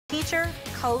Teacher,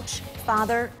 coach,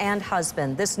 father, and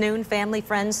husband. This noon, family,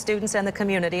 friends, students, and the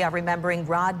community are remembering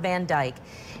Rod Van Dyke.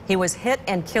 He was hit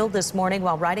and killed this morning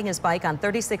while riding his bike on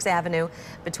 36th Avenue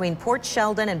between Port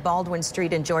Sheldon and Baldwin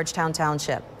Street in Georgetown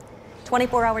Township.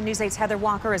 24-hour News 8's Heather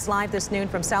Walker is live this noon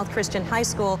from South Christian High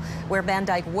School, where Van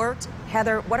Dyke worked.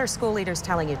 Heather, what are school leaders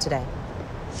telling you today?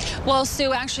 Well,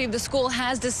 Sue, actually, the school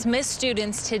has dismissed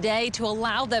students today to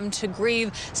allow them to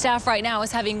grieve. Staff right now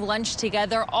is having lunch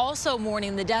together, also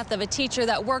mourning the death of a teacher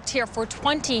that worked here for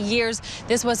 20 years.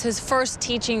 This was his first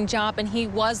teaching job, and he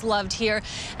was loved here.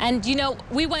 And, you know,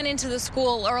 we went into the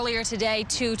school earlier today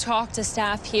to talk to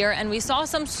staff here, and we saw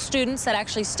some students that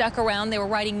actually stuck around. They were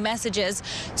writing messages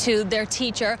to their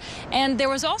teacher. And there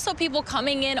was also people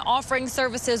coming in offering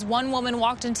services. One woman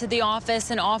walked into the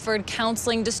office and offered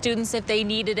counseling to students if they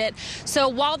needed it. So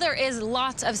while there is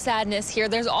lots of sadness here,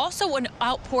 there's also an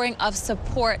outpouring of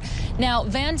support. Now,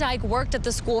 Van Dyke worked at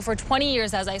the school for 20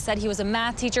 years. As I said, he was a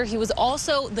math teacher. He was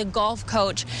also the golf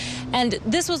coach. And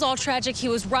this was all tragic. He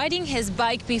was riding his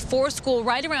bike before school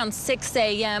right around 6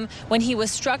 a.m. when he was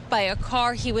struck by a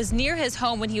car. He was near his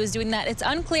home when he was doing that. It's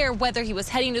unclear whether he was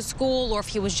heading to school or if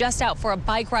he was just out for a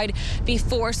bike ride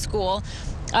before school.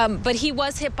 But he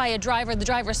was hit by a driver. The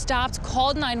driver stopped,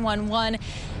 called 911.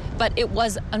 But it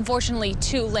was unfortunately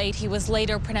too late. He was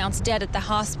later pronounced dead at the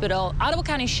hospital. Ottawa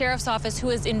County Sheriff's Office,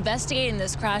 who is investigating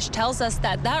this crash, tells us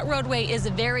that that roadway is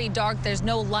very dark. There's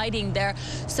no lighting there,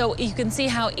 so you can see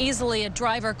how easily a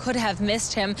driver could have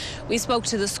missed him. We spoke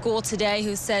to the school today,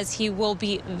 who says he will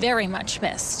be very much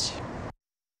missed.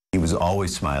 He was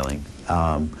always smiling.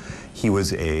 He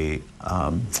was a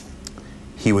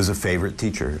favorite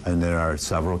teacher, and there are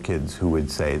several kids who would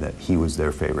say that he was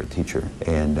their favorite teacher.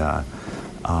 And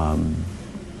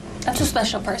that's a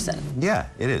special person. Yeah,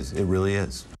 it is. It really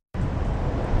is.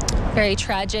 Very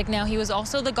tragic. Now, he was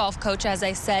also the golf coach, as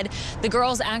I said. The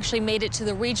girls actually made it to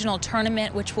the regional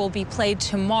tournament, which will be played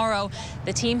tomorrow.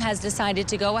 The team has decided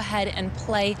to go ahead and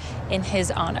play in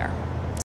his honor.